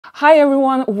Hi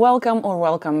everyone,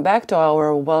 welcome back to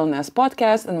our wellness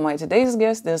podcast, and my today's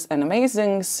guest is an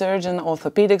amazing surgeon,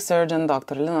 orthopedic surgeon,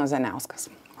 Dr. Linas Zeniauskas.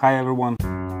 Hi everyone.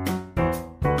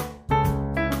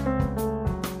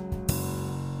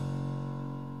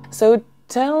 So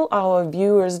tell our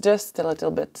viewers just a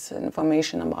little bit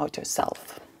information about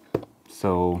yourself.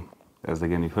 So, as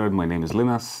again you heard, my name is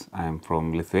Linas. I'm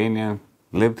from Lithuania,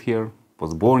 lived here,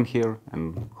 was born here,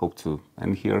 and hope to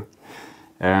end here.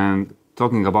 And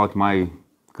talking about my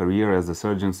career as a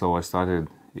surgeon, so I started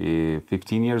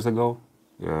 15 years ago.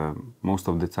 Most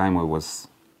of the time I was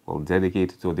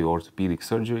dedicated to the orthopedic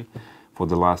surgery. For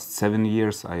the last 7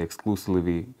 years, I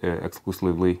exclusively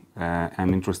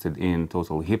am interested in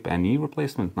total hip and knee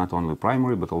replacement, not only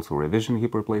primary, but also revision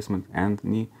hip replacement and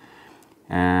knee.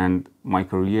 And my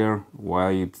career,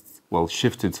 why it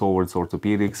shifted towards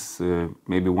orthopedics,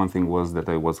 maybe one thing was that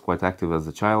I was quite active as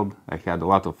a child. I had a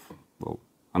lot of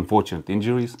unfortunate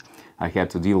injuries. I had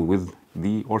to deal with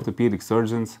the orthopedic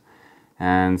surgeons,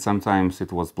 and sometimes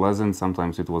it was pleasant,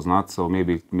 sometimes it was not. So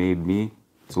maybe it made me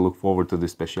to look forward to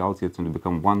this specialty, to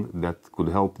become one that could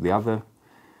help the other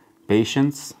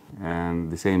patients,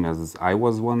 and the same as I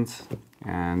was once,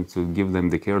 and to give them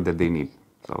the care that they need.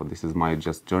 So this is my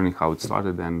just journey, how it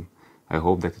started, and I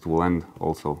hope that it will end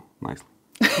also nicely.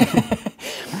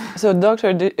 So,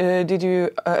 doctor,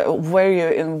 were you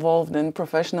involved in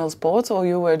professional sports, or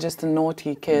you were just a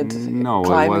naughty kid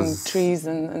climbing trees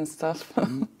and stuff?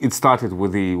 It started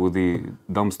with the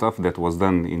dumb stuff that was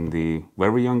done in the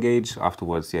very young age.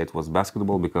 Afterwards, yeah, it was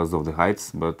basketball because of the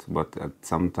heights, but at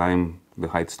some time the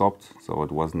height stopped, so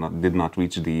it did not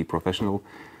reach the professional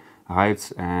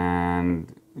heights,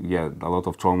 and yeah, a lot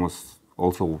of traumas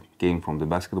also came from the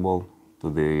basketball, to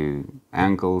the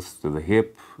ankles, to the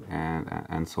hip,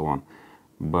 and so on.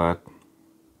 But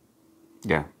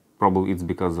yeah, probably it's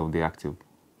because of the active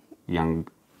young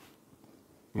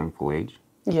full age.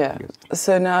 Yeah.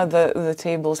 So now the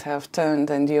tables have turned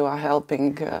and you are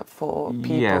helping for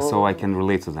people. Yeah, so I can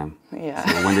relate to them. Yeah.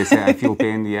 So when they say I feel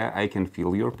pain, yeah, I can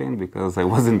feel your pain because I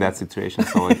was in that situation,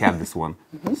 so I had this one.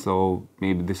 Mm-hmm. So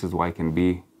maybe this is why I can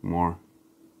be more,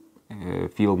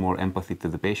 feel more empathy to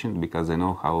the patient, because I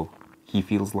know how he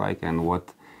feels like and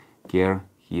what care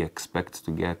he expects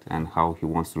to get and how he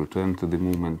wants to return to the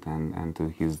movement and to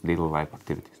his daily life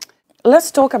activities. Let's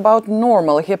talk about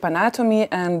normal hip anatomy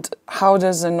and how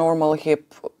does a normal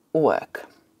hip work?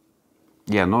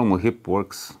 Yeah, normal hip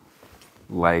works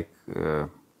like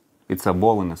it's a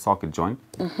ball in a socket joint.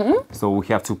 Mm-hmm. So we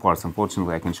have two parts.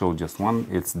 Unfortunately, I can show just one.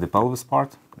 It's the pelvis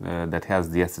part that has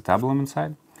the acetabulum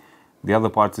inside. The other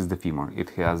part is the femur. It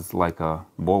has like a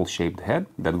ball-shaped head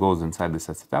that goes inside this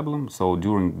acetabulum. So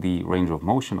during the range of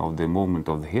motion of the movement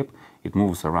of the hip, it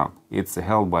moves around. It's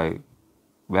held by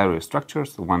various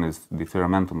structures. One is the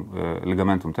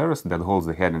ligamentum teres that holds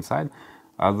the head inside.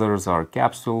 Others are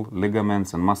capsule,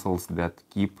 ligaments, and muscles that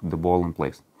keep the ball in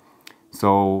place.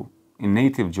 So in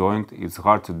native joint, it's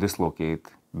hard to dislocate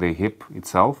the hip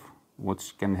itself,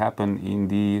 which can happen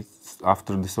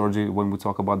after the surgery when we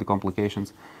talk about the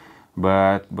complications.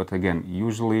 But again,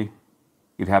 usually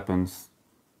it happens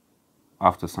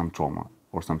after some trauma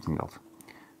or something else.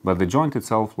 But the joint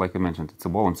itself, like I mentioned, it's a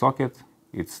ball and socket.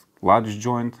 It's large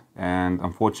joint, and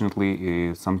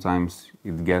unfortunately, sometimes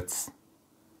it gets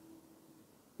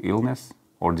illness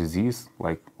or disease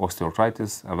like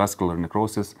osteoarthritis, avascular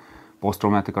necrosis,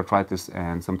 post-traumatic arthritis,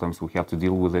 and sometimes we have to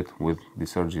deal with it with the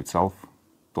surgery itself,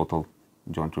 total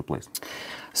joint replacement.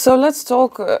 So let's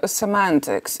talk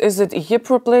semantics. Is it hip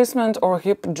replacement or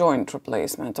hip joint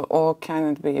replacement, or can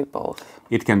it be both?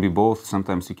 It can be both.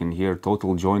 Sometimes you can hear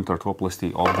total joint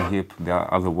arthroplasty of the hip. There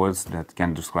are other words that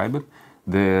can describe it.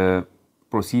 The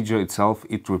procedure itself,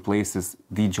 it replaces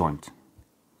the joint.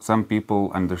 Some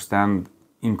people understand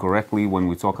incorrectly when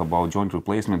we talk about joint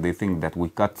replacement. They think that we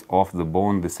cut off the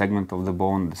bone, the segment of the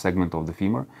bone, the segment of the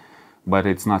femur, but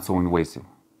it's not so invasive.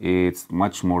 It's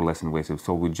much more less invasive.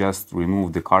 So we just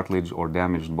remove the cartilage or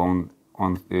damaged bone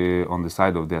on the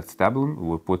side of the acetabulum.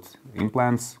 We'll put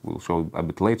implants. We'll show a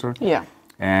bit later. Yeah.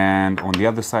 And on the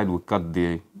other side, we cut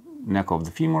the neck of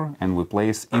the femur and we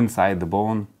place inside the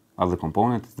bone other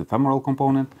component, the femoral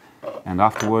component. And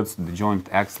afterwards, the joint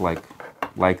acts like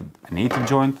a native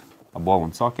joint, a ball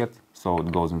and socket. So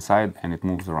it goes inside and it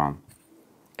moves around.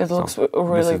 It looks really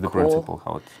cool. This is the principle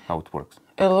how it works.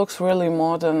 It looks really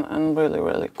modern and really,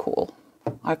 really cool.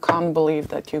 I can't believe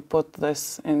that you put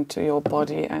this into your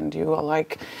body and you are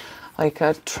like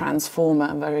a transformer,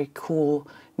 a very cool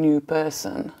new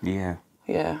person. Yeah.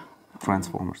 Yeah.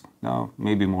 Transformers. No,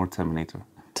 maybe more Terminator.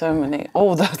 Terminator.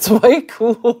 Oh, that's way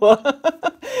cool.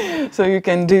 So you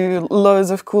can do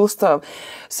loads of cool stuff.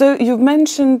 So you've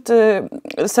mentioned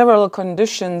several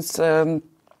conditions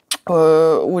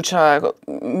which are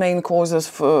main causes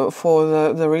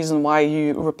for the reason why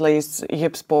you replace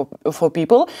hips for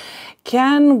people.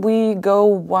 Can we go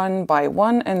one by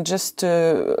one and just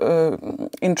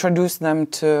introduce them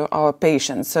to our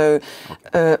patients? So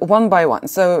one by one.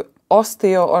 So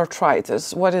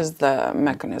osteoarthritis, what is the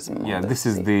mechanism? Yeah, this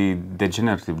is the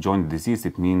degenerative joint disease.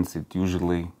 It means it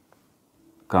usually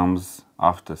comes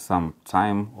after some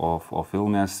time of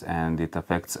illness, and it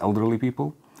affects elderly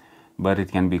people. But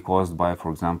it can be caused by,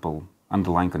 for example,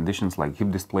 underlying conditions like hip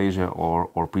dysplasia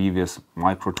or previous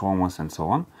microtraumas and so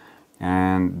on.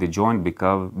 And the joint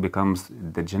becomes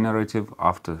degenerative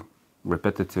after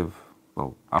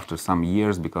after some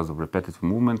years because of repetitive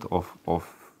movement of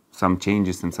some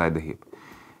changes inside the hip.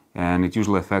 And it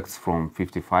usually affects from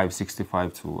 55,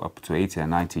 65 to up to 80 and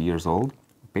 90 years old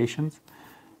patients.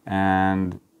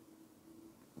 And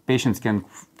patients can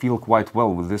feel quite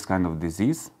well with this kind of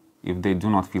disease if they do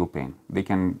not feel pain. They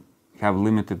can have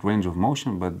limited range of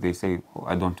motion, but they say, oh,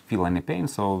 I don't feel any pain,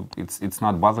 so it's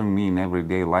not bothering me in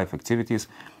everyday life activities.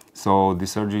 So the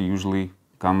surgery usually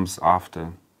comes after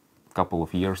a couple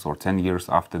of years or 10 years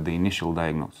after the initial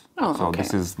diagnosis. Oh, so okay.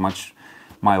 This is much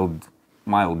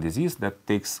mild disease that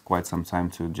takes quite some time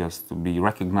to be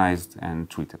recognized and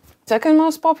treated. Second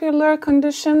most popular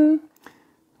condition?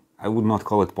 I would not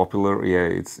call it popular. Yeah,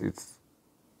 it's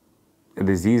a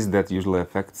disease that usually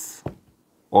affects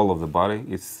all of the body.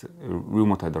 It's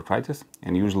rheumatoid arthritis,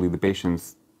 and usually the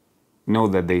patients know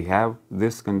that they have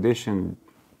this condition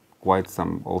quite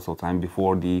some also time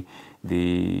before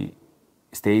the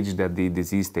stage that the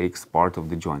disease takes part of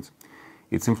the joints.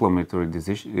 It's inflammatory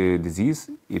disease.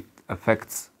 It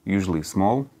affects usually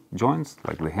small joints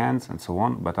like the hands and so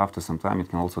on, but after some time it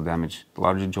can also damage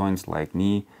larger joints like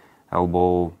knee,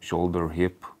 elbow, shoulder,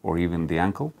 hip, or even the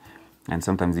ankle. And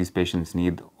sometimes these patients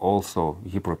need also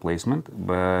hip replacement,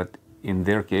 but in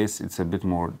their case it's a bit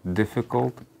more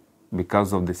difficult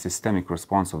because of the systemic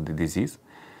response of the disease.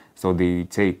 So they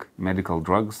take medical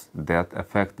drugs that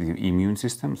affect the immune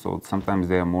system, so sometimes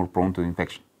they are more prone to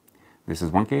infection. This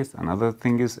is one case. Another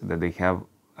thing is that they have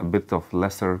a bit of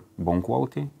lesser bone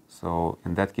quality. So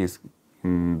in that case,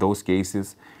 in those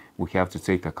cases, we have to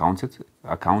take account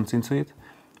into it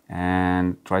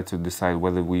and try to decide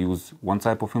whether we use one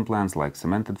type of implants like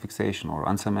cemented fixation or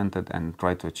uncemented and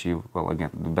try to achieve, well, again,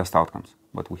 the best outcomes.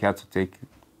 But we have to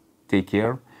take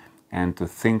care and to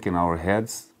think in our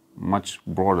heads much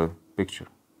broader picture,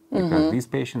 because these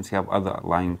patients have other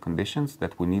underlying conditions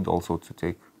that we need also to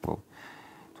take, well,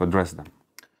 to address them.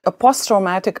 A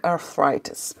post-traumatic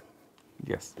arthritis.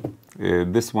 Yes.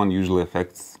 This one usually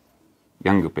affects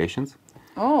younger patients.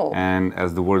 Oh. And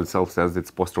as the word itself says,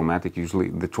 it's post-traumatic. Usually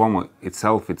the trauma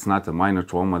itself, it's not a minor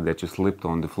trauma that you slipped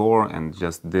on the floor and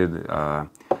just did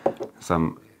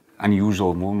some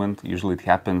unusual movement. Usually it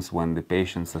happens when the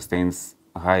patient sustains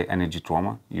a high energy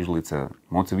trauma. Usually it's a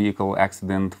motor vehicle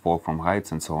accident, fall from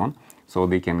heights and so on. So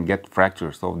they can get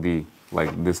fractures of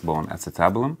like this bone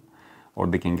acetabulum, or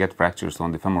they can get fractures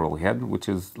on the femoral head, which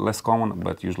is less common,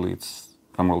 but usually it's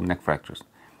femoral neck fractures.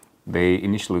 They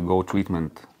initially go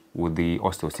treatment with the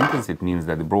osteosynthesis. It means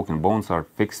that the broken bones are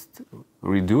fixed,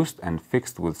 reduced and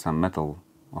fixed with some metal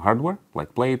hardware,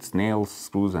 like plates, nails,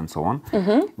 screws, and so on.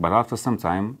 But after some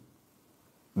time,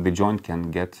 the joint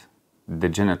can get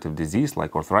degenerative disease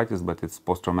like arthritis, but it's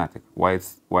post-traumatic.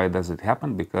 Why does it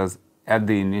happen? Because at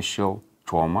the initial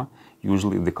trauma,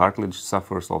 usually the cartilage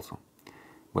suffers also.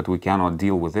 But we cannot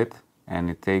deal with it, and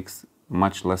it takes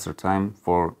much lesser time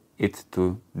for it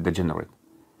to degenerate.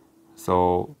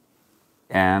 So,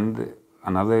 and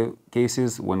another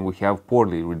cases when we have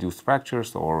poorly reduced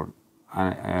fractures or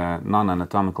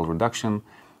non-anatomical reduction,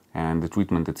 and the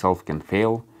treatment itself can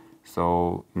fail.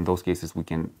 So in those cases we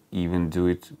can even do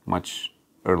it much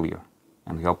earlier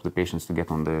and help the patients to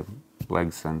get on the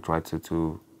legs and try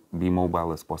to be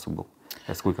mobile as possible,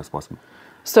 as quick as possible.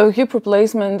 So hip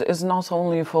replacement is not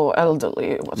only for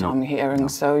elderly, what I'm hearing. No.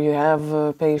 So you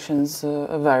have patients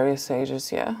of various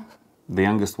ages, yeah? The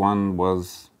youngest one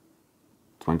was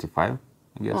 25,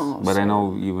 I guess. Oh, but so I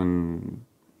know even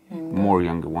more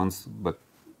younger ones. But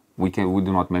we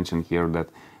do not mention here that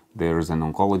there is an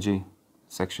oncology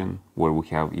section where we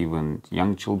have even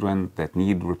young children that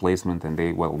need replacement, and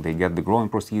they get the growing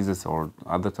prosthesis or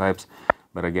other types.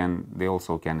 But again, they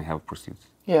also can have prosthesis.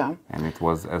 Yeah. And it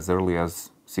was as early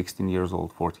as 16 years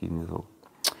old, 14 years old.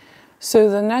 So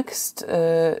the next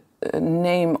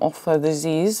name of the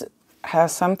disease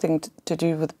has something to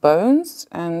do with bones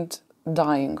and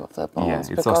dying of the bones.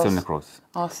 Yeah, it's osteonecrosis.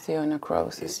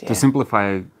 Osteonecrosis, yeah. To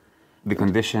simplify the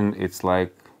condition, it's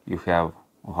like you have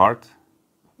a heart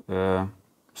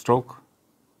stroke.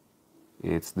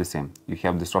 It's the same. You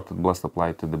have disrupted blood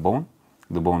supply to the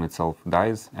bone itself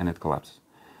dies and it collapses.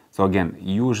 So again,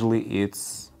 usually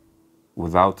it's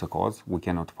without a cause, we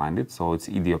cannot find it, so it's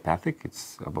idiopathic,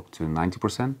 it's up to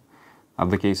 90%.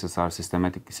 Other cases are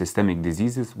systemic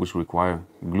diseases which require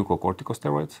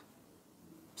glucocorticosteroids,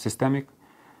 systemic,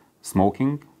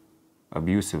 smoking,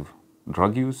 abusive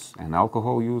drug use and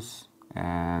alcohol use,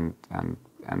 and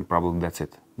probably that's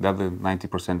it. The other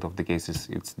 90% of the cases,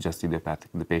 it's just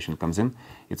idiopathic. The patient comes in,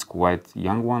 it's quite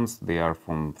young ones, they are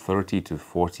from 30 to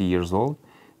 40 years old,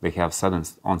 they have sudden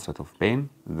onset of pain,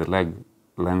 the leg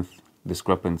length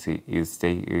discrepancy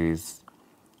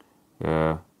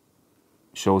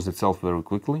shows itself very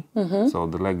quickly, so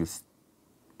the leg is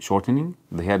shortening,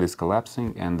 the head is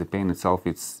collapsing, and the pain itself,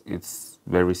 it's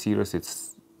very serious,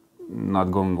 it's not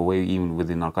going away even with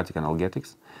the narcotic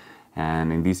analgesics,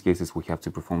 and in these cases we have to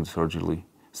perform the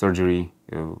surgery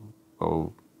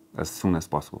as soon as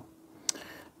possible.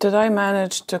 Did I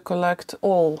manage to collect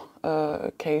all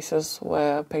cases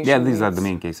where patients? Yeah, these are the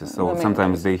main cases. So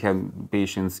sometimes they have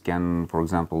patients can, for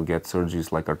example, get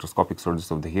surgeries like arthroscopic surgeries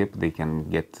of the hip. They can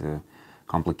get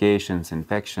complications,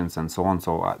 infections, and so on.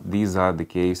 So these are the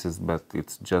cases, but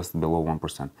it's just below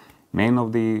 1%. Main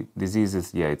of the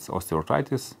diseases, yeah, it's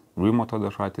osteoarthritis, rheumatoid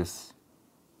arthritis,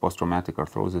 post-traumatic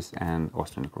arthrosis, and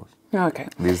osteonecrosis. Okay.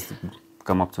 These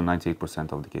come up to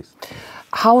 98% of the case.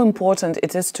 How important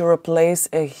it is to replace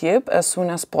a hip as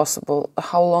soon as possible?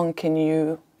 How long can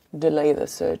you delay the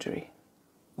surgery?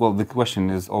 Well, the question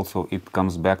is also, it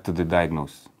comes back to the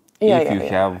diagnosis. Yeah, if you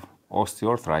have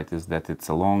osteoarthritis, that it's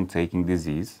a long-taking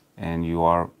disease, and you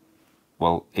are,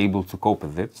 well, able to cope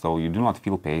with it, so you do not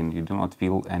feel pain, you do not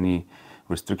feel any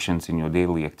restrictions in your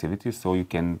daily activities, so you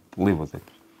can live with it.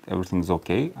 Everything's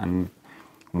okay, and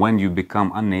when you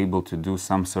become unable to do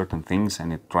some certain things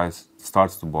and it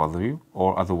starts to bother you,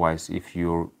 or otherwise if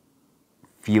you're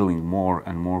feeling more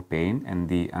and more pain and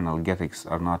the analgesics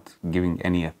are not giving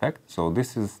any effect, so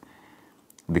this is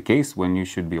the case when you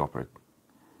should be operated.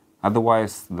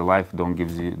 Otherwise, the life don't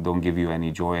give you any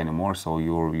joy anymore, so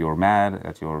you're mad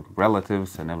at your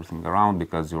relatives and everything around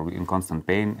because you're in constant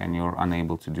pain and you're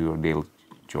unable to do your daily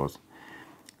chores.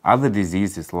 Other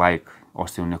diseases like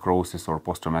osteonecrosis or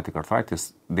post-traumatic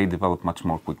arthritis, they develop much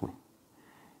more quickly.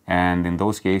 And in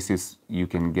those cases, you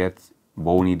can get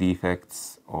bony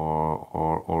defects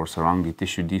or surrounding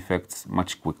tissue defects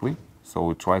much quickly. So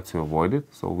we try to avoid it.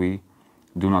 So we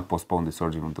do not postpone the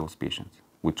surgery on those patients.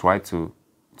 We try to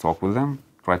talk with them,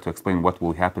 try to explain what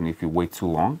will happen if you wait too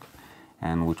long,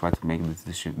 and we try to make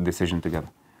the decision together.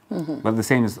 But the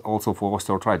same is also for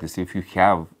osteoarthritis. If you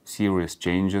have serious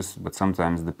changes, but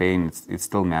sometimes the pain it's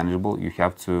still manageable, you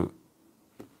have to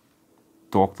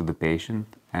talk to the patient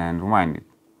and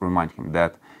remind him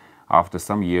that after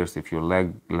some years, if your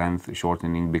leg length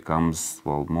shortening becomes,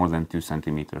 well, more than 2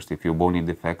 centimeters, if your bony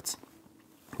defects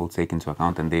will take into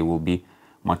account and they will be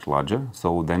much larger,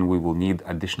 so then we will need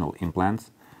additional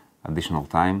implants, additional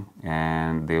time,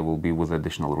 and they will be with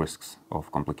additional risks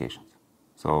of complications.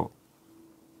 So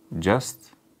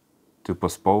just to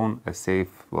postpone as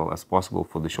safe as possible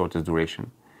for the shortest duration.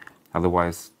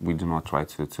 Otherwise, we do not try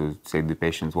to say to the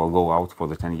patients, well, go out for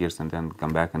the 10 years and then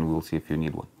come back and we'll see if you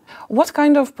need one. What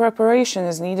kind of preparation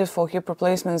is needed for hip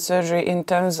replacement surgery in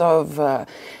terms of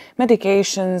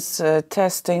medications,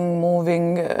 testing,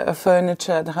 moving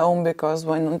furniture at home? Because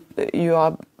when you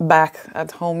are back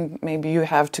at home, maybe you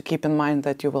have to keep in mind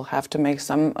that you will have to make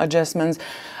some adjustments,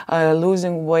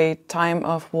 losing weight, time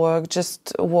of work.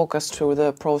 Just walk us through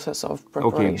the process of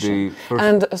preparation. Okay,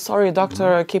 and sorry,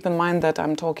 doctor, keep in mind that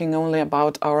I'm talking only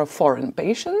about our foreign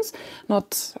patients,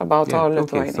 not about our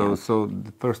Lithuanian. Okay, so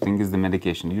the first thing is the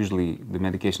medication. Usually the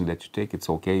medication that you take, it's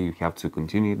okay, you have to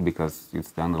continue it because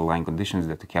it's the underlying conditions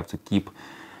that you have to keep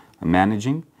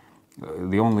managing.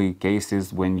 The only case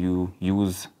is when you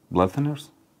use blood thinners,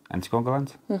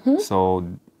 anticoagulants. So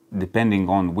depending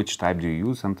on which type do you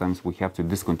use, sometimes we have to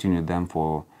discontinue them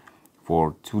for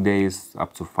 2 days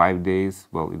up to 5 days.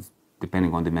 Well, it's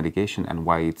depending on the medication and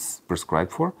why it's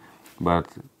prescribed for. But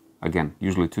again,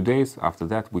 usually 2 days. After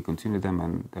that, we continue them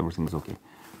and everything is okay.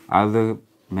 Other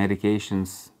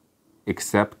medications,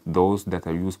 except those that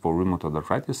are used for rheumatoid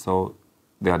arthritis, so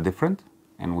they are different,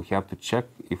 and we have to check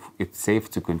if it's safe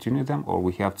to continue them or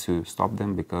we have to stop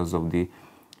them because of the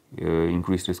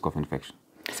increased risk of infection.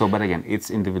 So, but again,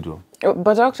 it's individual.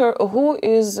 But doctor, who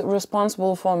is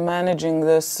responsible for managing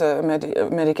this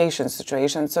medication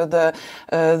situation? So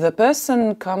the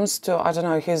person comes to, I don't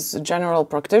know, his general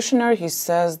practitioner. He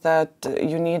says that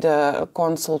you need a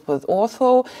consult with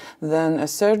ortho, then a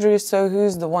surgery. So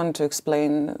who's the one to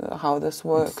explain how this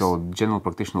works? So general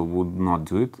practitioner would not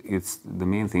do it. It's the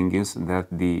main thing is that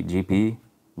the GP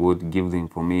would give the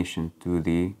information to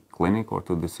the clinic or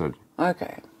to the surgeon.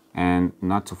 Okay. And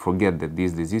not to forget that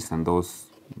this disease and those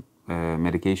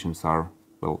medications are,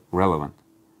 well, relevant.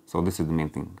 So this is the main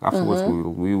thing. Afterwards,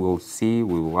 we will see,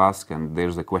 we will ask, and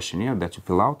there's a questionnaire that you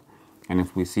fill out. And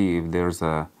if we see if there's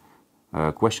a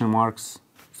question marks,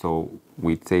 so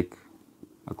we take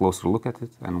a closer look at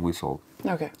it and we solve.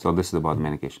 Okay. So this is about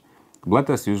medication. Blood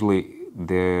tests, usually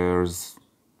there's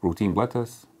routine blood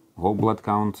tests, whole blood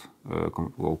count,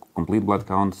 complete blood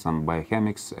count, some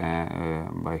biochemics,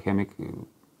 biochemic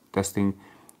testing,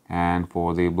 and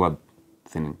for the blood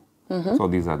thinning. So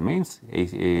these are the mains.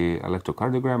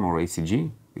 Electrocardiogram or ECG,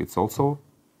 it's also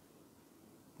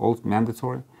all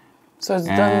mandatory. So it's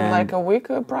done like a week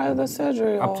prior to the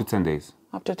surgery? Up to 10 days.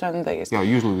 Up to 10 days. Yeah,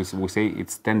 usually we say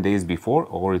it's 10 days before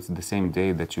or it's the same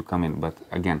day that you come in. But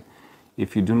again,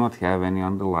 if you do not have any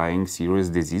underlying serious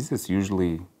diseases,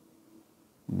 usually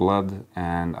blood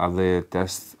and other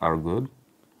tests are good.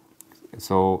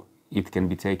 So it can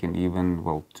be taken even,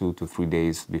 well, 2 to 3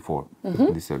 days before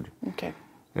the surgery. Okay.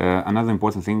 Another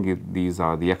important thing, these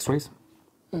are the x-rays.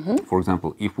 For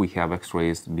example, if we have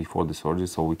x-rays before the surgery,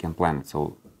 so we can plan it.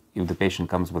 So if the patient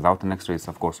comes without an x-rays,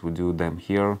 of course, we do them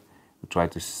here. We try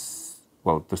to,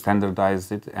 well, to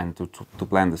standardize it and to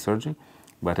plan the surgery.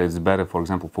 But it's better, for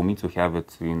example, for me to have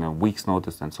it in a week's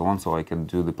notice and so on, so I can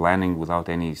do the planning without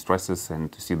any stresses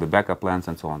and to see the backup plans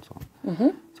and so on.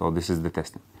 So this is the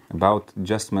testing. About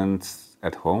adjustments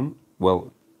at home,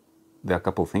 well, there are a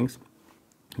couple of things,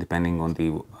 depending on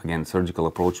the, again, surgical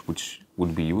approach which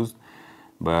would be used.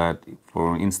 But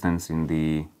for instance, in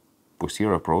the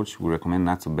posterior approach, we recommend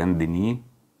not to bend the knee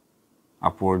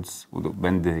upwards,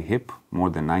 bend the hip more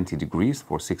than 90 degrees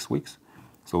for 6 weeks.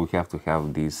 So we have to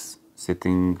have these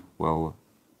sitting, well,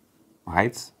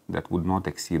 heights that would not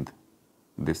exceed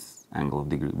this angle of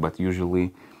degree. But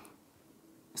usually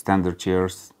standard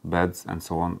chairs, beds, and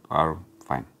so on are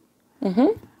fine.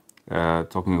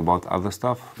 Talking about other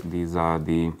stuff, these are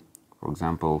the, for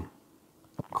example,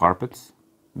 carpets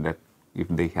that if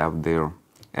they have their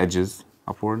edges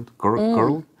upward,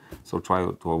 curled, so try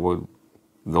to avoid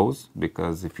those,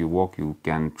 because if you walk, you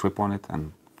can trip on it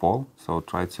and fall. So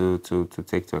try to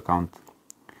take into account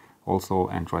also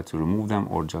and try to remove them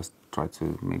or just try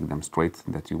to make them straight,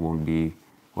 that you won't be,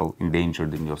 well,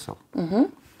 endangered in yourself.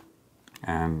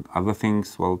 And other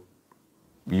things, well,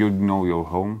 you know your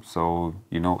home, so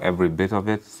you know every bit of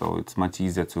it, so it's much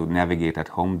easier to navigate at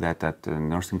home than at a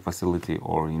nursing facility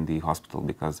or in the hospital,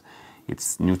 because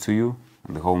it's new to you,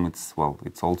 and the home, it's, well,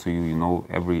 it's all to you, you know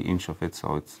every inch of it,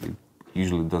 so it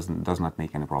usually does not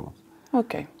make any problems.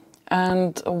 Okay.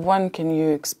 And when can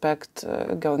you expect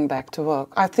going back to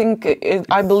work? I think,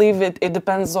 I believe it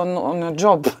depends on a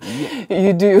job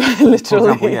you do, literally. For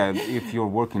example, yeah, if you're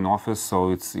working office,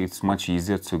 so it's much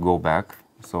easier to go back.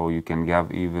 So you can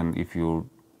have, even if you're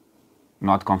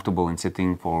not comfortable in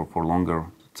sitting for longer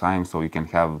time, so you can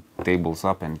have tables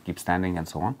up and keep standing and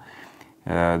so on.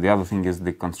 The other thing is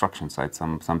the construction site.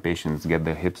 Some patients get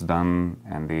their hips done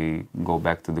and they go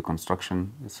back to the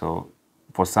construction. So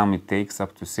for some, it takes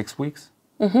up to 6 weeks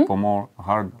for more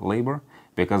hard labor,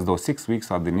 because those 6 weeks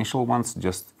are the initial ones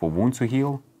just for wound to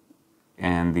heal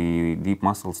and the deep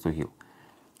muscles to heal.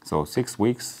 So 6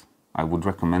 weeks, I would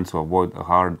recommend to avoid a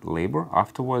hard labor.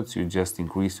 Afterwards, you just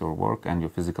increase your work and your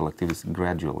physical activities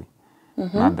gradually.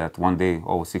 Not that one day,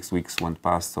 oh, 6 weeks went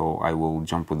past, so I will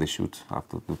jump with the chute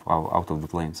out of the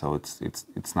plane. So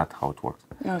it's not how it works.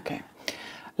 Okay.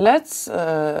 Let's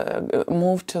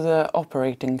move to the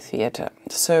operating theater.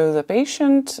 So the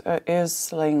patient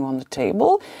is laying on the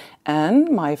table, and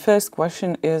my first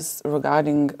question is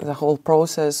regarding the whole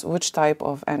process. Which type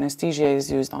of anesthesia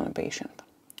is used on a patient?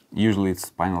 Usually it's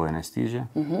spinal anesthesia.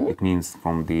 It means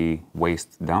from the waist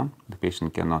down. The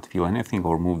patient cannot feel anything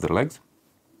or move their legs.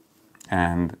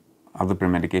 And other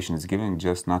pre-medication is given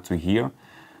just not to hear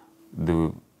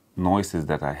the noises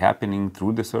that are happening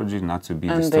through the surgery, not to be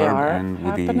disturbed, and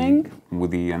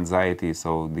with the anxiety,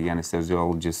 so the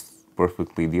anesthesiologist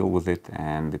perfectly deal with it,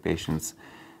 and the patients,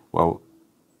 well,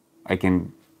 I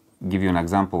can give you an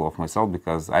example of myself,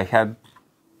 because I had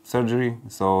surgery,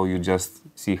 so you just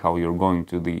see how you're going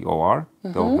to the OR,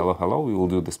 tell hello, hello, we will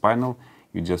do the spinal,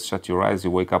 you just shut your eyes,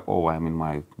 you wake up, oh, I'm in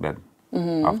my bed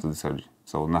after the surgery,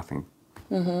 so nothing.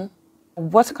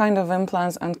 What kind of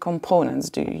implants and components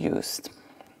do you use?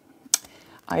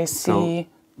 I see. So,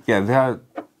 yeah,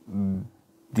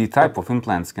 the type of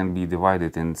implants can be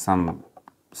divided in some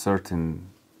certain,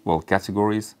 well,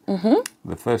 categories.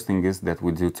 The first thing is that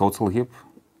we do total hip,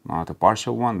 not a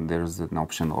partial one. There's an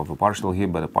option of a partial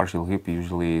hip, but a partial hip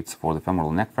usually it's for the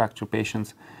femoral neck fracture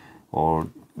patients, or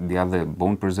the other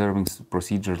bone preserving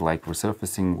procedures like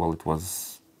resurfacing. Well, it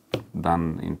was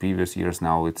done in previous years.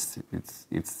 Now its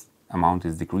amount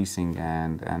is decreasing,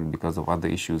 and because of other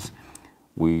issues,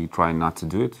 we try not to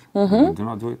do it. We do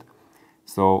not do it.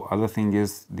 So other thing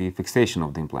is the fixation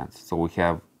of the implants. So we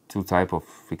have two types of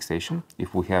fixation.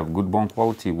 If we have good bone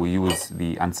quality, we use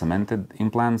the uncemented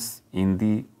implants in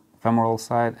the femoral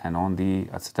side and on the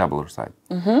acetabular side.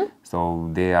 So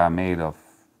they are made of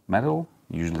metal,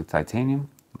 usually titanium,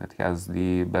 that has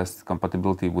the best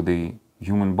compatibility with the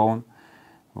human bone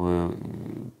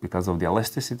because of the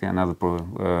elasticity and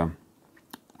other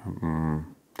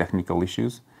technical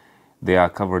issues. They are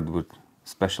covered with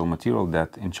special material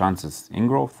that enhances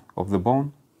ingrowth of the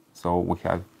bone. So we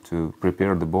have to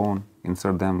prepare the bone,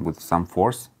 insert them with some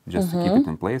force just to keep it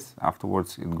in place.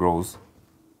 Afterwards, it grows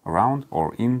around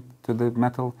or into the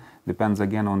metal, depends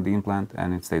again on the implant,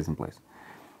 and it stays in place.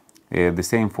 The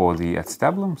same for the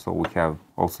acetabulum. So we have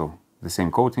also the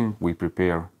same coating. We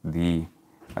prepare the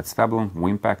acetabulum, we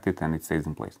impact it, and it stays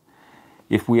in place.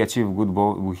 If we achieve good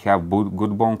bone, we have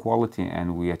good bone quality,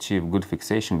 and we achieve good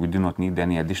fixation, we do not need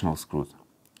any additional screws.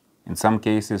 In some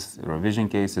cases, revision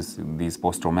cases, these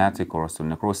post-traumatic or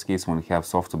osteonecrosis cases, when we have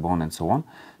softer bone and so on,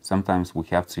 sometimes we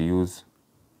have to use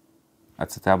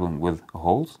acetabulum with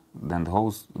holes. Then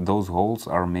those holes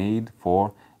are made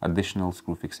for additional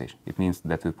screw fixation. It means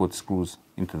that we put screws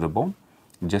into the bone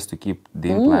just to keep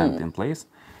the implant in place,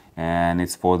 and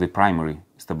it's for the primary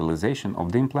stabilization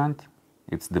of the implant.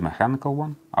 It's the mechanical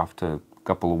one. After a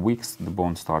couple of weeks, the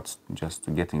bone starts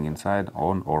just getting inside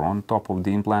on top of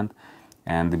the implant,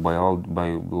 and the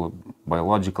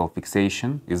biological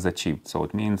fixation is achieved. So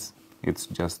it means it's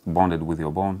just bonded with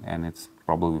your bone, and it's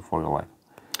probably for your life.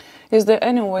 Is there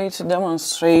any way to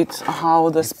demonstrate how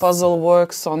this puzzle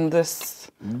works on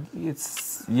this?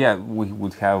 Yeah, we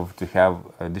would have to have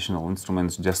additional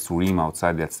instruments just to ream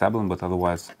outside the acetabulum, but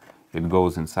otherwise it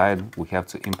goes inside. We have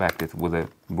to impact it with a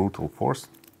brutal force,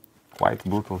 quite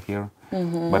brutal here.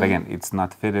 But again, it's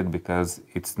not fitted because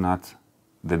it's not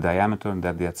the diameter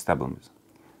that the acetabulum is.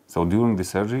 So during the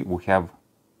surgery, we have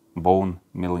bone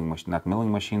milling machine, not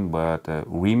milling machine, but a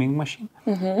reaming machine.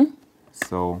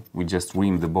 So we just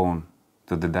ream the bone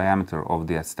to the diameter of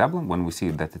the acetabulum. When we see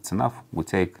that it's enough, we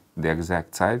take the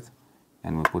exact size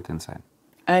and we put inside.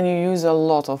 And you use a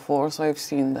lot of force, I've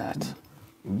seen that.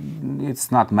 It's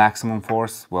not maximum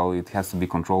force. Well, it has to be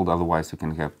controlled, otherwise you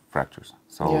can have fractures.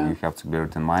 So you have to bear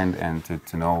it in mind and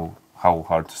to know how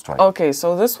hard to strike. Okay,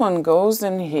 so this one goes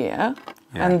in here,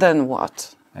 and then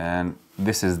what? And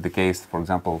this is the case, for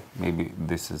example, maybe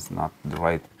this is not the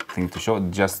right thing to show,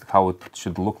 just how it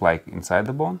should look like inside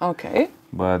the bone. Okay.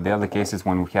 But the other case is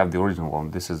when we have the original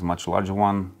one. This is a much larger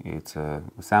one. It's a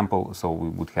sample, so we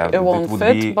would have... It won't would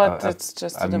fit, be but it's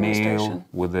just a demonstration. Male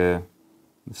with the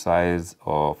size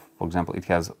of, for example, it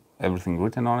has everything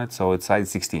written on it, so it's size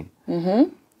 16.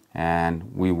 And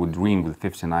we would ream with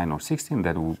 59 or 16,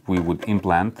 that we would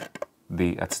implant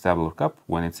the acetabular cup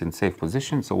when it's in safe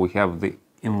position. So we have the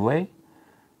inlay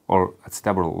or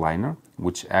acetabular liner,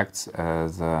 which acts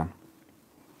as the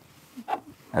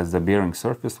bearing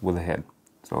surface with the head.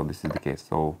 So this is the case.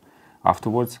 So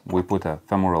afterwards, we put a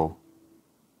femoral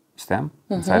stem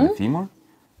inside the femur.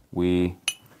 We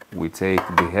take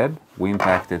the head, we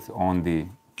impact it on the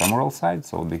femoral side.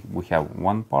 So we have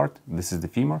one part, this is the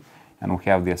femur, and we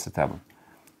have the acetabulum.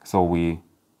 So we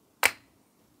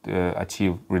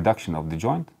achieve reduction of the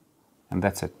joint, and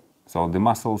that's it. So the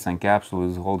muscles and capsule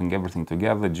is holding everything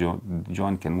together. The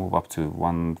joint can move up to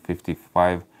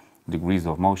 155 degrees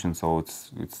of motion, so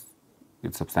it's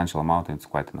substantial amount, and it's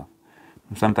quite enough.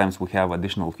 Sometimes we have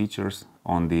additional features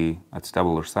on the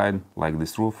acetabular side, like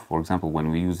this roof, for example, when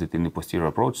we use it in the posterior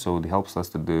approach, so it helps us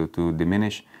to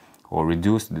diminish or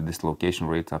reduce the dislocation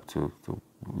rate up to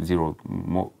zero,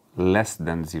 less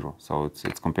than zero. So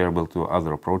it's comparable to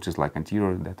other approaches like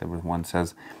anterior, that everyone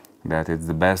says that it's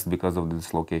the best because of the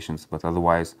dislocations, but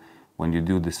otherwise, when you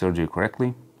do the surgery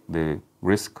correctly, the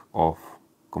risk of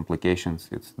complications,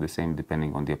 it's the same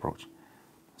depending on the approach.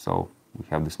 So we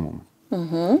have this movement.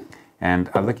 And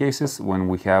other cases when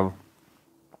we have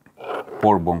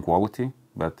poor bone quality,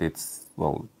 but it's,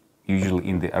 well, usually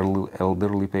in the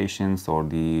elderly patients or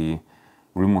the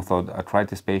rheumatoid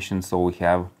arthritis patients, so we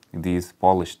have these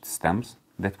polished stems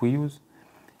that we use,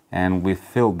 and we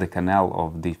filled the canal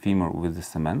of the femur with the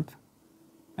cement,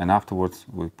 and afterwards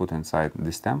we put inside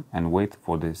the stem and wait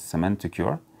for the cement to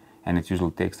cure, and it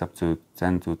usually takes up to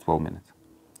 10 to 12 minutes.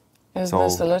 Is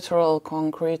this a literal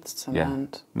concrete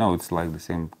cement? Yeah. No, it's like the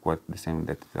same, quite the same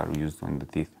that are used in the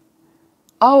teeth.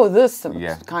 Oh, this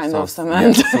kind of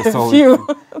cement. Yeah,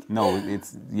 no,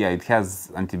 it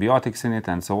has antibiotics in it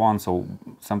and so on. So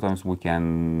sometimes we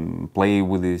can play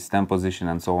with the stem position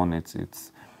and so on.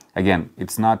 It's again,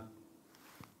 it's not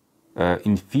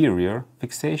inferior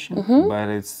fixation, but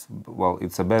it's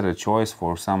a better choice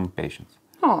for some patients.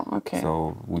 Oh, okay.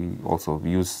 So we also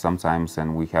use sometimes,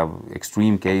 and we have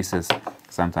extreme cases.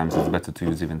 Sometimes it's better to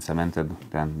use even cemented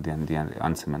than the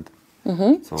uncemented.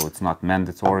 So it's not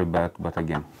mandatory, but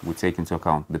again, we take into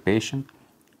account the patient,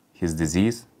 his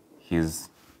disease, his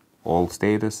all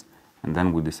status, and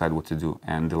then we decide what to do.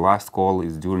 And the last call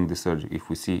is during the surgery. If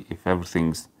we see if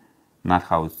everything's not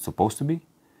how it's supposed to be,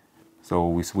 so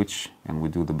we switch and we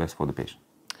do the best for the patient.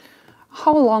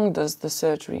 How long does the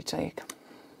surgery take?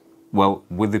 Well,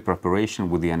 with the preparation,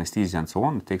 with the anesthesia and so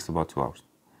on, it takes about 2 hours.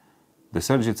 The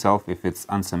surgery itself, if it's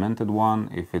uncemented one,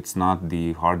 if it's not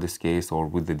the hardest case or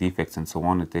with the defects and so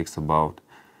on, it takes about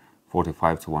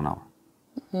 45 to 1 hour.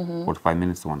 45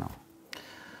 minutes to 1 hour.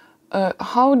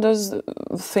 How does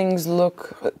things look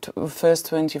first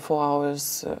 24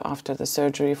 hours after the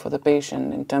surgery for the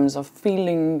patient in terms of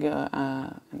feeling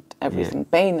and everything,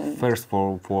 pain? And first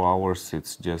 4 hours,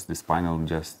 it's just the spinal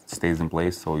just stays in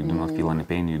place, so you do not feel any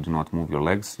pain, you do not move your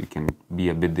legs. You can be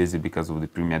a bit dizzy because of the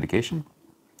pre-medication.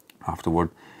 Afterward,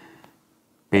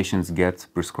 patients get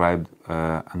prescribed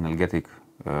analgesic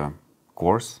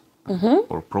course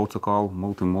or protocol,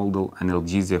 multimodal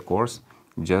analgesia course,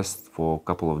 just for a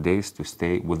couple of days to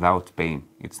stay without pain.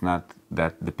 It's not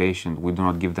that the patient, we do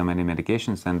not give them any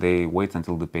medications and they wait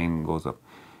until the pain goes up.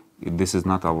 This is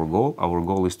not our goal. Our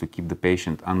goal is to keep the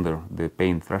patient under the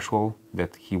pain threshold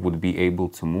that he would be able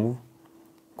to move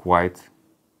quite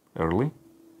early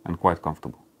and quite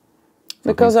comfortable.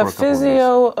 So because a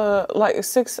physio, like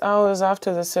 6 hours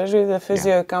after the surgery, the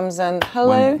physio comes and,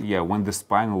 hello? When the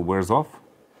spinal wears off,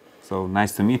 so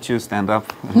nice to meet you, stand up.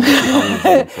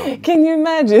 Can you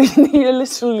imagine? You're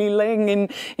literally laying in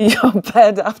your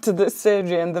bed after the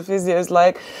surgery and the physio is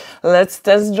like, let's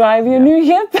test drive your new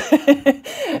hip.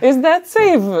 Is that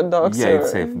safe, doctor? Yeah,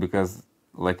 it's safe because,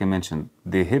 like I mentioned,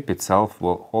 the hip itself,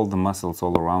 well, all the muscles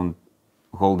all around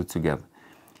hold it together.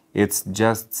 It's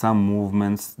just some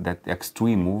movements,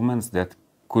 extreme movements that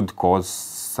could cause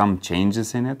some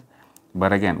changes in it.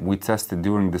 But again, we test it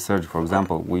during the surgery. For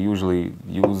example, we usually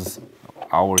use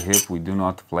our hip, we do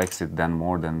not flex it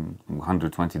more than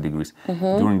 120 degrees.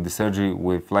 During the surgery,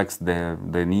 we flex the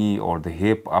knee or the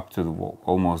hip up to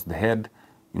almost the head,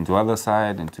 into other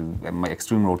side, into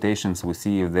extreme rotations. We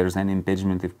see if there's any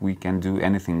impingement, if we can do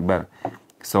anything better.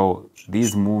 So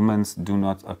these movements do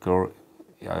not occur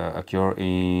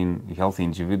in a healthy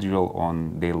individual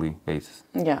on daily basis.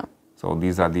 Yeah. So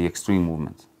these are the extreme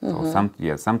movements. So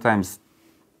sometimes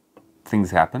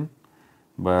things happen,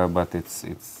 but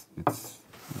it's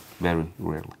very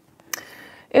rarely.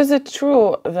 Is it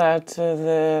true that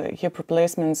the hip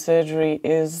replacement surgery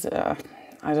is,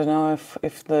 I don't know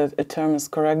if the term is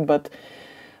correct, but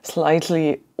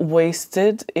slightly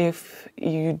wasted if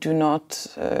you do not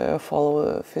follow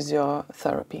a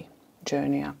physiotherapy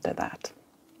journey after that?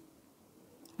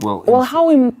 Well, how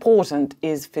important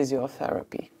is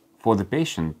physiotherapy? For the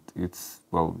patient, it's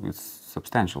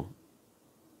substantial.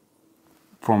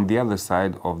 From the other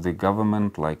side of the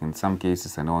government, like in some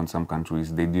cases, I know in some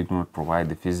countries, they do not provide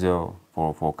the physio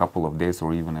for a couple of days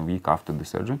or even a week after the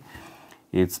surgery.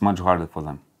 It's much harder for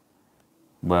them.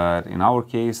 But in our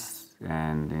case,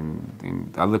 and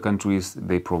in other countries,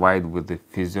 they provide with the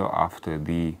physio after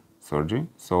the surgery.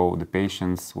 So the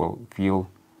patients will feel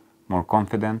more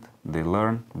confident, they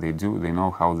learn, they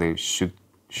know how they should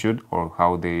or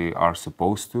how they are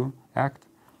supposed to act,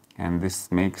 and this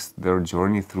makes their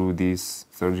journey through this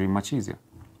surgery much easier.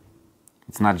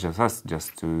 It's not just us,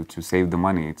 just to save the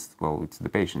money. It's the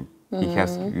patient.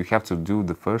 You have to do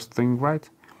the first thing right,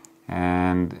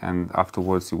 and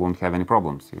afterwards you won't have any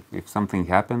problems. If something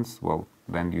happens, well,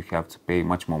 then you have to pay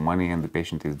much more money, and the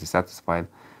patient is dissatisfied,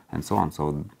 and so on.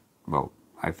 So,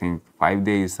 I think 5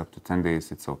 days up to 10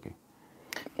 days, it's okay.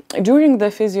 During the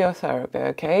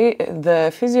physiotherapy,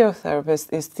 the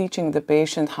physiotherapist is teaching the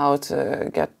patient how to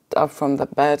get up from the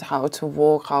bed, how to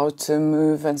walk, how to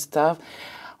move and stuff.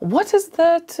 What is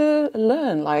there to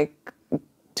learn? Like,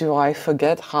 do I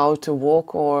forget how to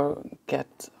walk or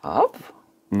get up?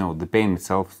 No, the pain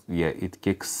itself, it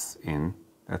kicks in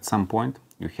at some point.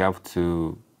 You have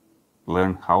to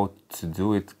learn how to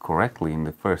do it correctly in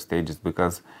the first stages,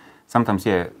 because sometimes,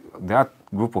 yeah, there are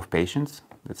group of patients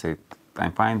that say,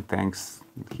 I'm fine, thanks.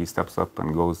 He steps up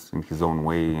and goes in his own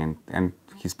way, and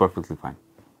he's perfectly fine.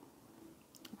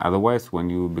 Otherwise, when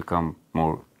you become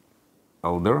more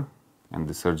elder and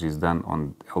the surgery is done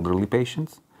on elderly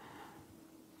patients,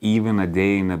 even a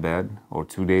day in a bed or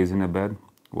 2 days in a bed,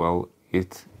 well,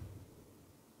 it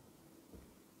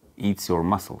eats your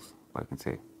muscles, I can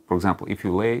say. For example, if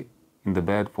you lay in the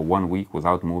bed for 1 week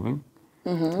without moving,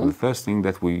 the first thing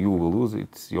that you will lose,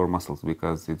 it's your muscles,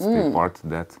 because it's the part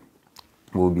that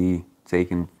will be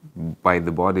taken by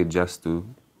the body just to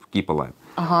keep alive,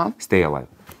 stay alive.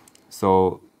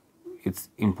 So it's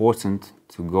important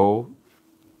to go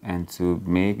and to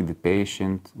make the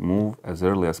patient move as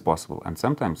early as possible. And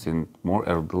sometimes in more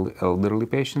elderly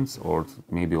patients, or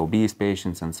maybe obese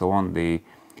patients and so on, they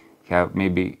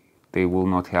will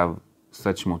not have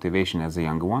such motivation as a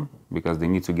younger one, because they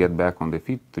need to get back on their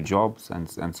feet to jobs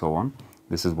and so on.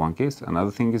 This is one case.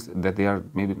 Another thing is that they are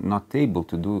maybe not able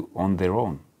to do on their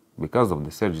own because of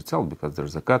the surgery itself, because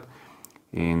there's a cut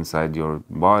inside your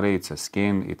body, it's a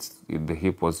skin, the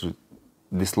hip was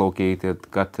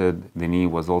dislocated, cutted, the knee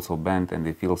was also bent, and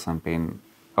they feel some pain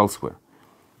elsewhere.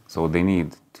 So they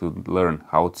need to learn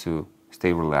how to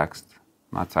stay relaxed,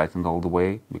 not tightened all the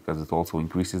way, because it also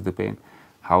increases the pain,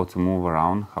 how to move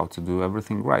around, how to do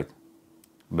everything right.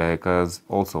 Because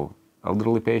also,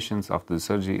 elderly patients after the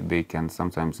surgery, they can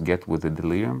sometimes get with the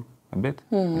delirium a bit.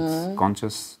 It's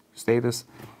conscious status,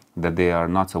 that they are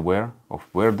not aware of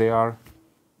where they are,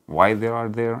 why they are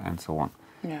there, and so on.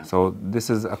 Yeah. So this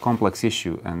is a complex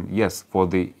issue, and yes, for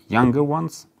the younger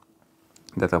ones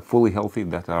that are fully healthy,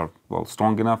 that are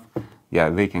strong enough, yeah,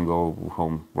 they can go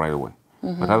home right away.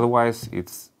 But otherwise,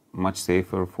 it's much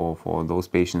safer for those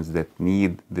patients that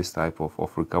need this type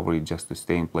of recovery just to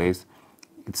stay in place.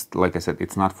 It's like I said,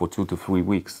 it's not for 2 to 3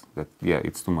 weeks. That, yeah,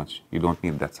 it's too much. You don't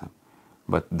need that time.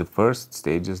 But the first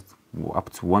stages, up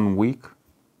to 1 week,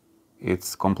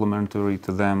 it's complementary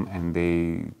to them, and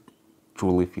they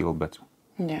truly feel better.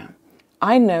 Yeah.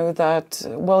 I know that,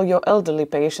 well, your elderly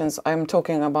patients, I'm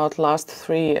talking about last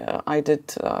 3, I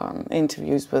did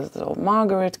interviews with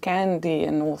Margaret, Candy,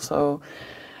 and also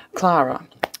Clara.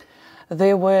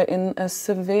 They were in a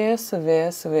severe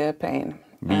pain.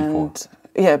 Before. And,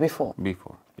 yeah, before.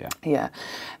 Before, yeah. Yeah.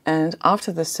 And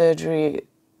after the surgery,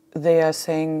 they are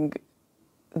saying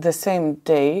the same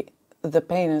day the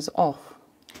pain is off.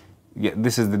 Yeah,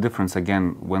 this is the difference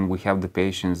again when we have the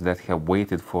patients that have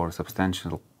waited for a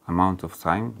substantial amount of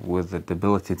time with the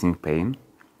debilitating pain.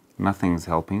 Nothing's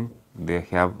helping. They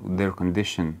have their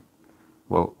condition,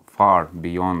 well, far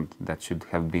beyond that should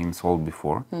have been solved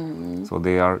before. So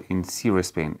they are in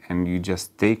serious pain, and you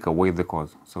just take away the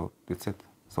cause. So that's it.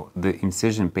 So the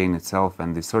incision pain itself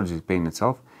and the surgery pain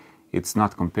itself, it's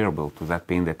not comparable to that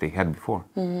pain that they had before.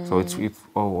 So it's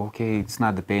oh, okay, it's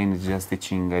not the pain, it's just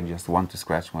itching, I just want to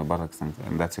scratch my buttocks, and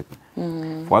that's it.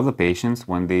 For other patients,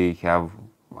 when they have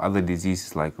other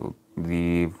diseases like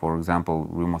for example,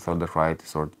 rheumatoid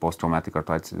arthritis or post-traumatic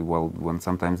arthritis, well, when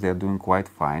sometimes they're doing quite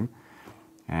fine,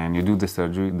 and you do the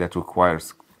surgery that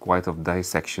requires quite a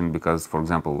dissection because, for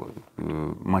example,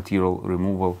 material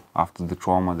removal after the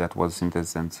trauma that was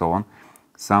synthesized and so on,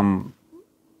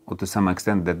 to some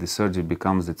extent that the surgery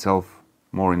becomes itself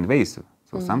more invasive.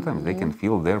 So sometimes they can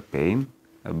feel their pain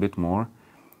a bit more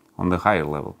on the higher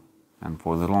level and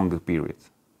for the longer periods.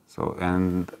 So,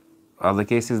 and other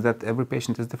cases that every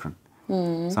patient is different.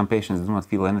 Some patients do not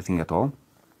feel anything at all.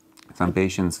 Some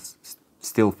patients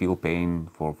still feel pain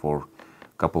for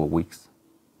a couple of weeks.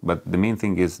 But the main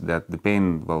thing is that the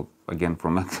pain, well, again,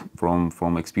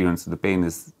 from experience, the pain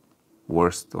is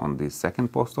worst on the second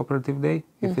post-operative day,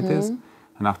 if it is,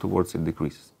 and afterwards it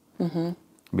decreases.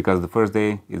 Because the first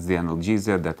day is the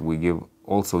analgesia that we give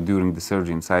also during the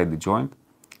surgery inside the joint.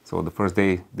 So the first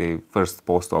day, the first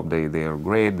post-op day, they are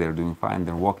great, they're doing fine,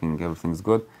 they're walking, everything's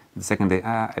good. The second day,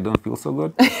 I don't feel so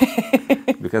good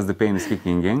because the pain is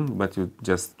kicking in, but you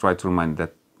just try to remind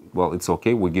that, well, it's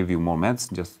okay, we give you more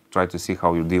meds, just try to see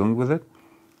how you're dealing with it.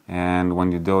 And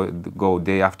when you go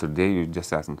day after day, you're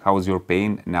just asking, how's your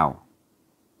pain now?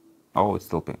 Oh, it's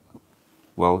still pain.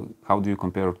 Well, how do you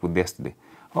compare it with yesterday?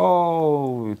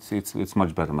 Oh, it's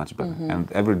much better, much better.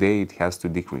 And every day it has to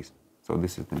decrease. So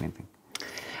this is the main thing.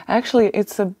 Actually,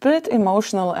 it's a bit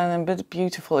emotional and a bit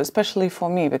beautiful, especially for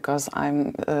me, because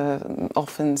I'm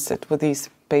often sit with these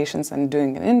patients and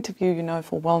doing an interview, you know,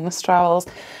 for Wellness Travels.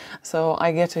 So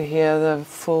I get to hear the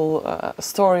full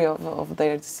story of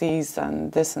their disease and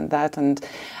this and that. And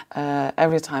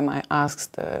every time I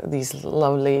ask these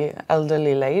lovely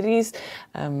elderly ladies,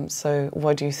 so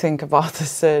what do you think about the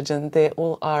surgeon? They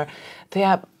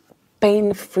are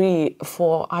pain-free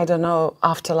for, I don't know,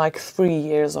 after like 3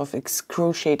 years of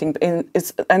excruciating pain.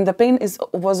 And the pain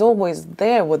was always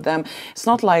there with them. It's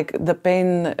not like the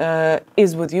pain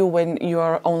is with you when you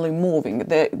are only moving.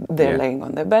 They're laying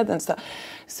on their bed and stuff.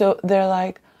 So they're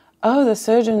like, oh, the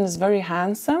surgeon is very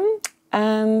handsome.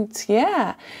 And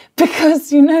yeah,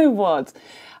 because you know what?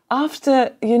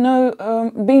 After, you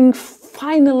know, being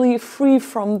finally free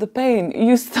from the pain,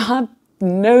 you start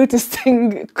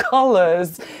noticing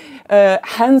colors,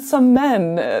 handsome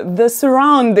men, the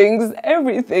surroundings,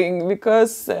 everything,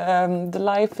 because the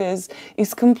life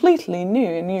is completely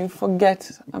new and you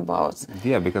forget about.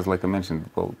 Yeah, because like I mentioned,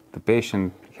 well, the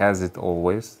patient has it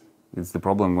always. It's the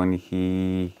problem when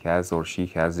he has or she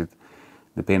has it,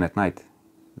 the pain at night.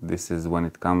 This is when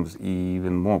it comes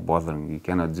even more bothering. You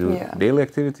cannot do daily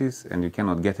activities and you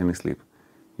cannot get any sleep.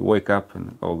 You wake up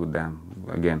and, oh damn,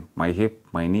 again, my hip,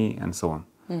 my knee, and so on.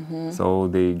 So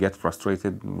they get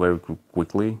frustrated very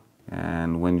quickly,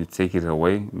 and when you take it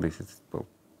away, this is, well,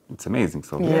 it's amazing.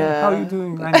 So how are you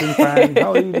doing? I'm doing fine.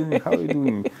 How are you doing? How are you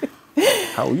doing?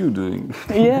 How are you doing?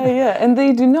 Yeah, and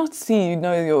they do not see, you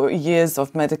know, your years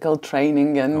of medical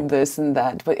training and this and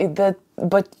that,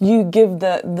 but you give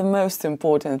the most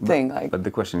important thing. But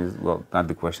the question is, well, not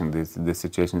the question. The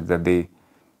situation is that they,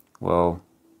 well,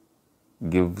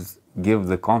 give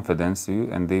the confidence to you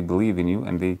and they believe in you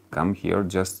and they come here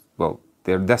just, well,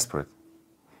 they're desperate.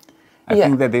 I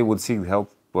think that they would seek help,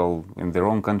 well, in their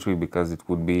own country because it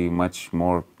would be much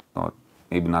more,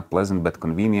 maybe not pleasant, but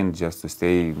convenient just to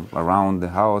stay around the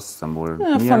house somewhere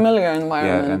near. Familiar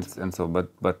environment. Yeah, and so,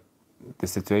 but the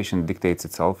situation dictates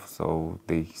itself, so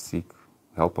they seek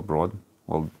help abroad,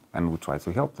 well, and we try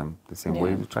to help them the same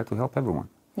way we try to help everyone.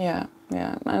 Yeah,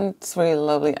 and it's really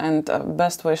lovely. And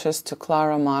best wishes to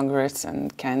Clara, Margaret,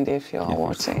 and Candy if you're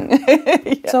watching.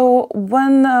 So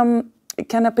when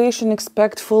can a patient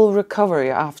expect full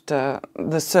recovery after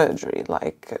the surgery,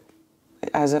 like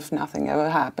as if nothing ever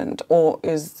happened? Or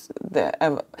is there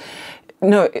ever...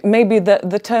 No, maybe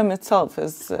the term itself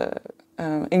is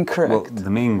incorrect. Well, the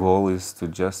main goal is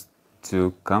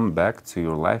to come back to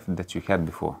your life that you had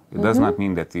before. It does not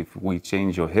mean that if we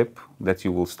change your hip, that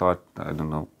you will start, I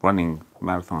don't know, running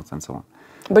marathons and so on.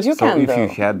 But you can, though. So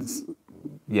if you had,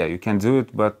 you can do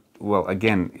it, but, well,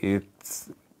 again, it's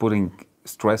putting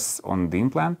stress on the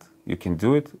implant. You can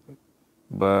do it,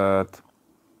 but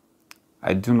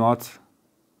I do not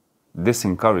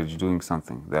disencourage doing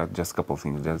something. There are just a couple of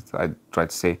things. I try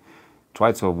to say,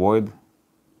 try to avoid,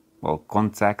 well,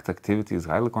 contact activities,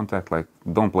 highly contact, like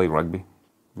don't play rugby,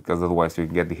 because otherwise you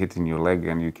get the hit in your leg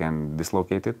and you can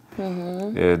dislocate it.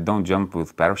 Don't jump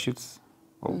with parachutes,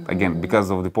 well, again, because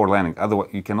of the poor landing. Otherwise,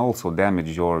 you can also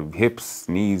damage your hips,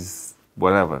 knees,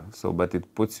 whatever. So, but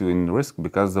it puts you in risk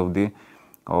because of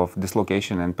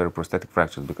dislocation and periprosthetic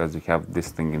fractures, because you have this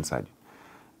thing inside you.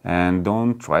 And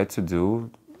don't try to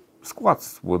do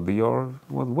squats with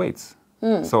weights.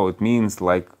 So it means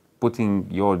like putting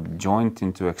your joint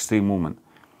into extreme movement.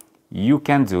 You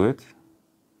can do it,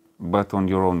 but on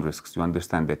your own risks. You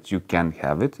understand that you can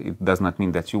have it. It does not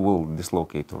mean that you will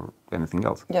dislocate or anything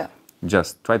else. Yeah.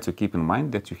 Just try to keep in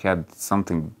mind that you had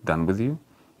something done with you.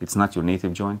 It's not your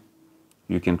native joint.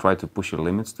 You can try to push your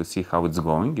limits to see how it's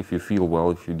going. If you feel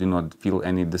well, if you do not feel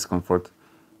any discomfort,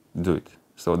 do it.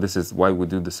 So this is why we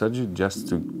do the surgery, just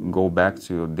to go back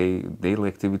to your daily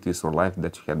activities or life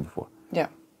that you had before. Yeah.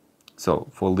 So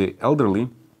for the elderly,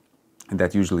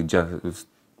 that usually just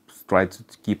try to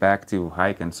keep active,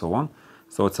 hike and so on.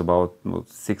 So it's about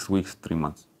 6 weeks, 3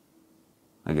 months,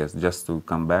 I guess, just to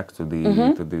come back to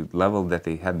the level that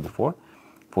they had before.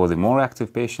 For the more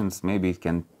active patients, maybe it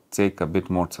can take a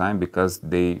bit more time because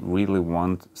they really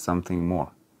want something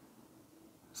more.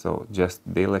 So just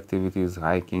daily activities,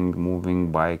 hiking,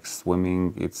 moving, bikes,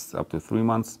 swimming, it's up to 3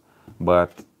 months.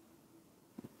 But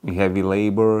heavy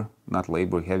labor, not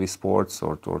labor, heavy sports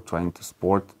or trying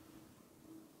to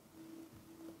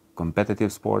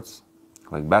competitive sports,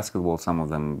 like basketball, some of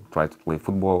them try to play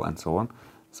football and so on.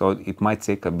 So it might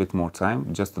take a bit more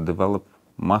time just to develop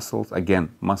muscles, again,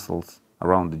 muscles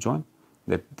around the joint,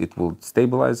 that it will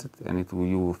stabilize it and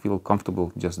you will feel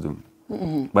comfortable just doing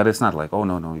it. But it's not like, oh,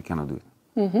 no, you cannot do it.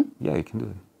 Yeah, you can do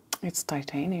it. It's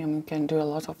titanium. You can do a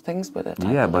lot of things with it.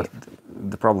 Yeah, but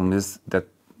the problem is that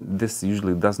this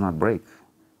usually does not break.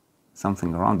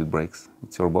 Something around it breaks.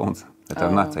 It's your bones that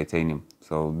are not titanium.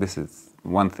 So this is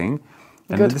one thing.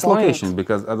 And Good the dislocation, point.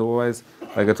 because otherwise,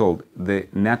 like I told, the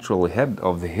natural head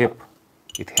of the hip,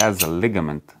 it has a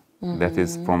ligament that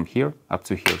is from here up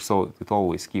to here. So it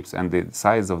always keeps, and the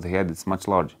size of the head is much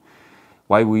larger.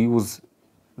 Why we use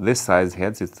this size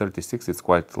heads, it's 36, it's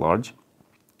quite large.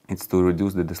 It's to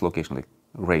reduce the dislocation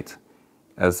rate.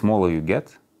 As smaller you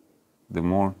get, the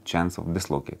more chance of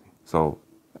dislocating. So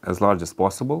as large as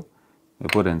possible, we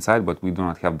put it inside, but we do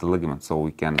not have the ligament, so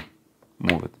we can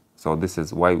move it. So this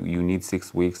is why you need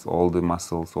 6 weeks, all the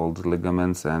muscles, all the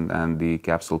ligaments, and the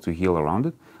capsule to heal around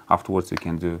it. Afterwards, you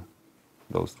can do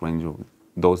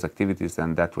those activities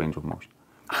and that range of motion.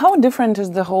 How different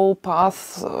is the whole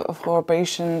path for a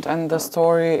patient and the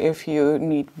story if you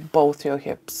need both your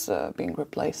hips being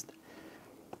replaced?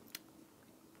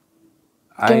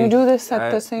 Can you do this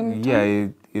at the same time? Yeah,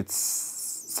 it's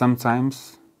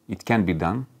sometimes it can be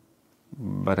done,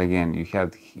 but again, you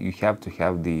have to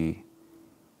have the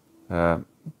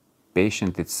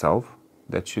patient itself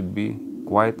that should be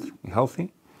quite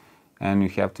healthy, and you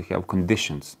have to have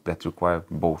conditions that require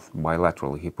both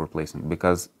bilateral hip replacement.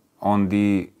 Because on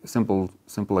the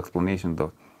simple explanation,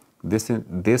 though,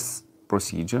 this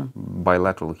procedure,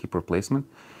 bilateral hip replacement,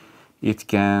 it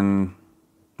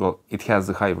has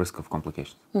a high risk of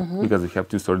complications because you have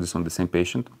 2 surgeries on the same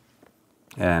patient,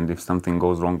 and if something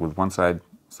goes wrong with one side,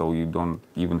 so you don't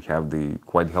even have the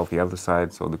quite healthy other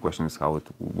side. So the question is how it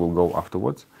will go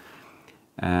afterwards,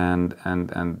 and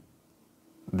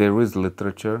there is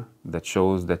literature that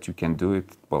shows that you can do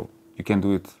it. Well, you can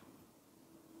do it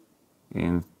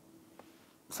in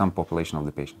some population of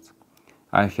the patients.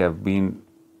 I have been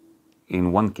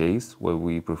in one case where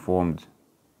we performed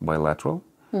bilateral,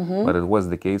 but it was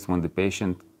the case when the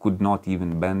patient could not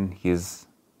even bend his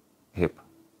hip.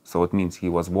 So it means he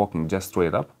was walking just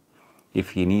straight up.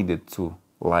 If he needed to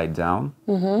lie down,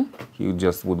 he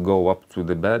just would go up to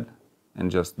the bed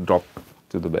and just drop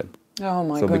to the bed. Oh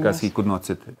my so goodness. Because he could not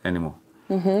sit anymore.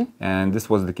 And this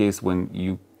was the case when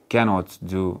you cannot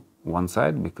do one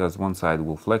side because one side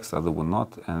will flex, other will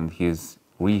not, and his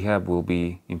rehab will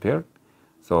be impaired.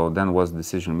 So then was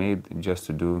decision made just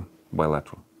to do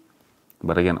bilateral.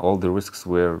 But again, all the risks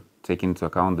were taken into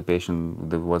account. The patient,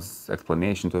 there was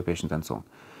explanation to a patient and so on.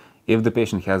 If the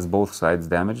patient has both sides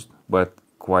damaged, but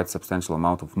quite substantial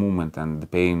amount of movement and the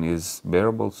pain is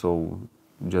bearable, so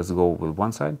just go with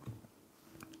one side,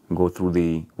 go through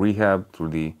the rehab, through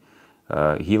the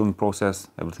healing process,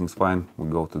 everything's fine, we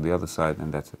go to the other side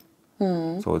and that's it.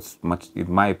 So it's much,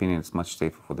 in my opinion, it's much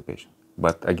safer for the patient.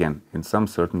 But again, in some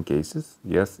certain cases,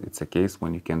 yes, it's a case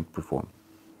when you can perform.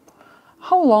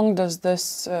 How long does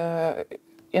this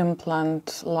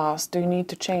implant last? Do you need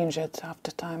to change it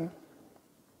after time?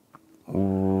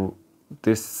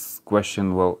 This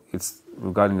question, well, it's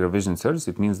regarding revision surgeries.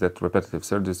 It means that repetitive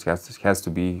surgeries has to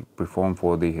be performed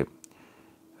for the hip.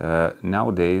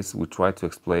 Nowadays, we try to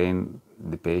explain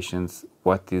the patients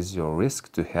what is your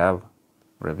risk to have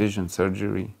revision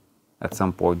surgery at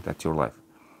some point at your life.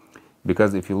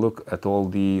 Because if you look at all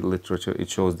the literature, it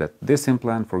shows that this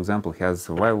implant, for example, has a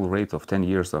survival rate of 10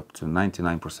 years up to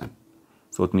 99%.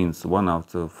 So it means 1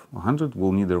 out of 100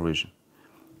 will need a revision.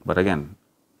 But again,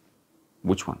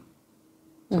 which one?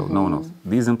 So no one knows.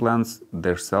 These implants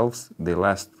themselves, they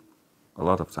last a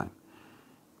lot of time.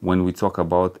 When we talk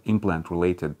about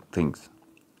implant-related things,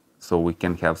 so we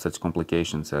can have such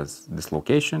complications as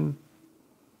dislocation,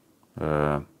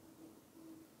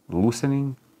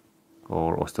 loosening,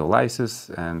 or osteolysis,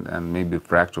 and maybe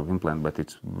fracture of implant, but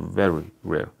it's very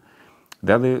rare.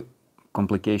 The other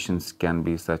complications can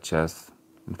be such as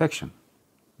infection,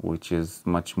 which is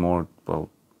much more, well,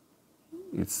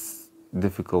 it's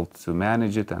difficult to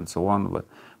manage it and so on,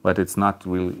 but it's not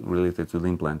really related to the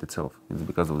implant itself. It's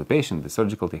because of the patient, the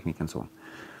surgical technique and so on.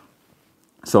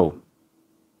 So,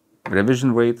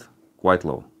 revision rate, quite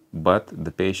low. But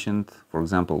the patient, for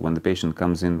example, when the patient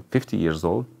comes in 50 years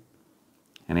old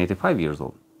and 85 years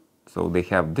old, so they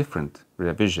have different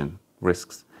revision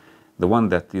risks. The one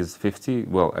that is 50,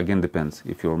 well, again, depends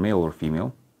if you're male or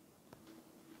female.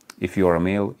 If you're a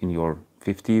male in your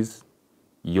 50s,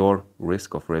 your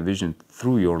risk of revision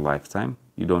through your lifetime,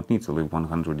 you don't need to live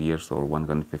 100 years or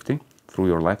 150, through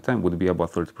your lifetime would be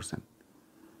about 30%.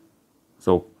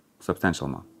 So, substantial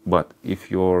amount. But if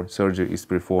your surgery is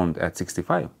performed at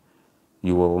 65,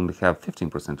 you will only have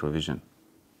 15% revision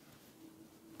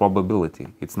probability.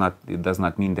 It does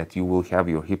not mean that you will have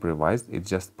your hip revised, it's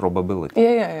just probability.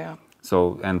 Yeah.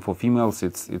 So, and for females,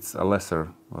 it's a lesser,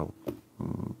 well,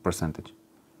 percentage.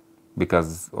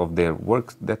 because of their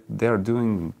work that they're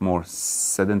doing, more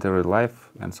sedentary life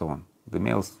and so on. The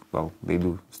males, well, they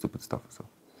do stupid stuff. So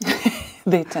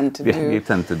they tend to do. They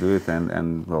tend to do it,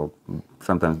 and well,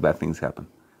 sometimes bad things happen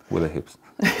with the hips.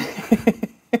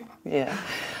 Yeah.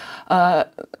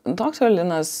 Dr.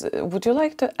 Linas, would you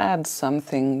like to add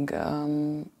something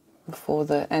before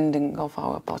the ending of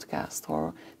our podcast,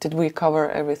 or did we cover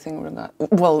everything?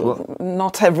 Well,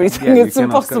 not everything, it's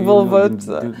impossible, but...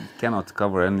 You cannot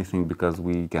cover anything because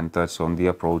we can touch on the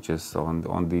approaches,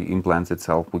 on the implants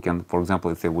itself. We can, for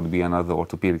example, if there would be another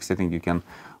orthopedic setting, you can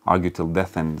argue till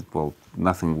death and, well,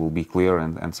 nothing will be clear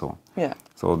and so on. Yeah.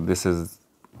 So this is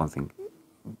one thing.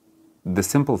 The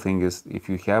simple thing is, if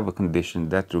you have a condition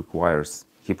that requires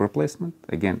hip replacement,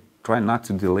 again, try not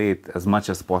to delay it as much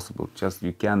as possible. Just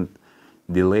you can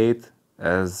delay it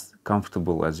as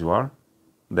comfortable as you are.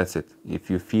 That's it.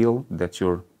 If you feel that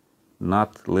you're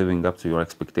not living up to your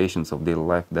expectations of daily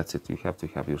life, that's it. You have to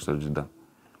have your surgery done.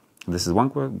 This is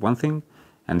one thing.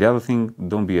 And the other thing,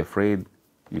 don't be afraid.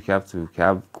 You have to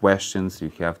have questions.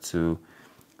 You have to,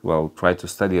 well, try to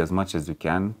study as much as you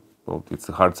can. Well, it's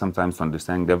hard sometimes to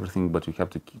understand everything, but you have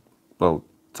to, well,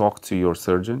 talk to your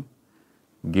surgeon,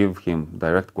 give him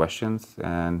direct questions,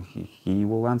 and he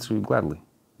will answer you gladly.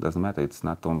 Doesn't matter. It's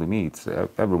not only me. It's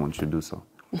everyone should do so.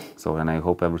 So, and I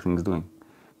hope everything's doing.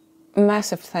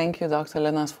 Massive thank you, Dr.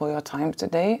 Linas, for your time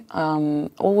today.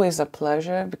 Always a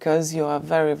pleasure, because you are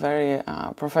very, very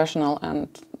professional and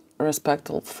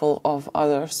respectful of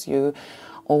others. You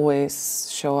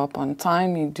always show up on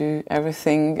time. You do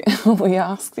everything we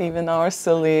ask, even our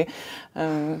silly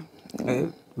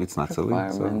it's not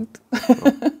requirement.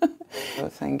 Silly. So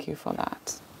thank you for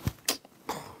that.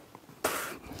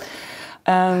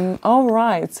 All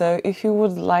right, so if you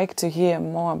would like to hear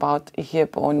more about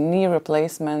hip or knee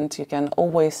replacement, you can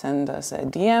always send us a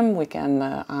DM. We can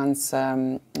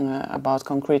answer about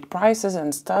concrete prices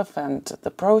and stuff and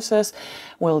the process.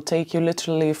 We'll take you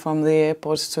literally from the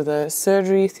airport to the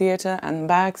surgery theater and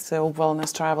back. So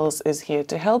Wellness Travels is here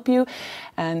to help you.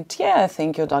 And yeah,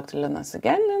 thank you, Dr. Linas,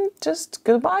 again, and just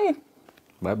goodbye.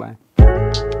 Bye-bye.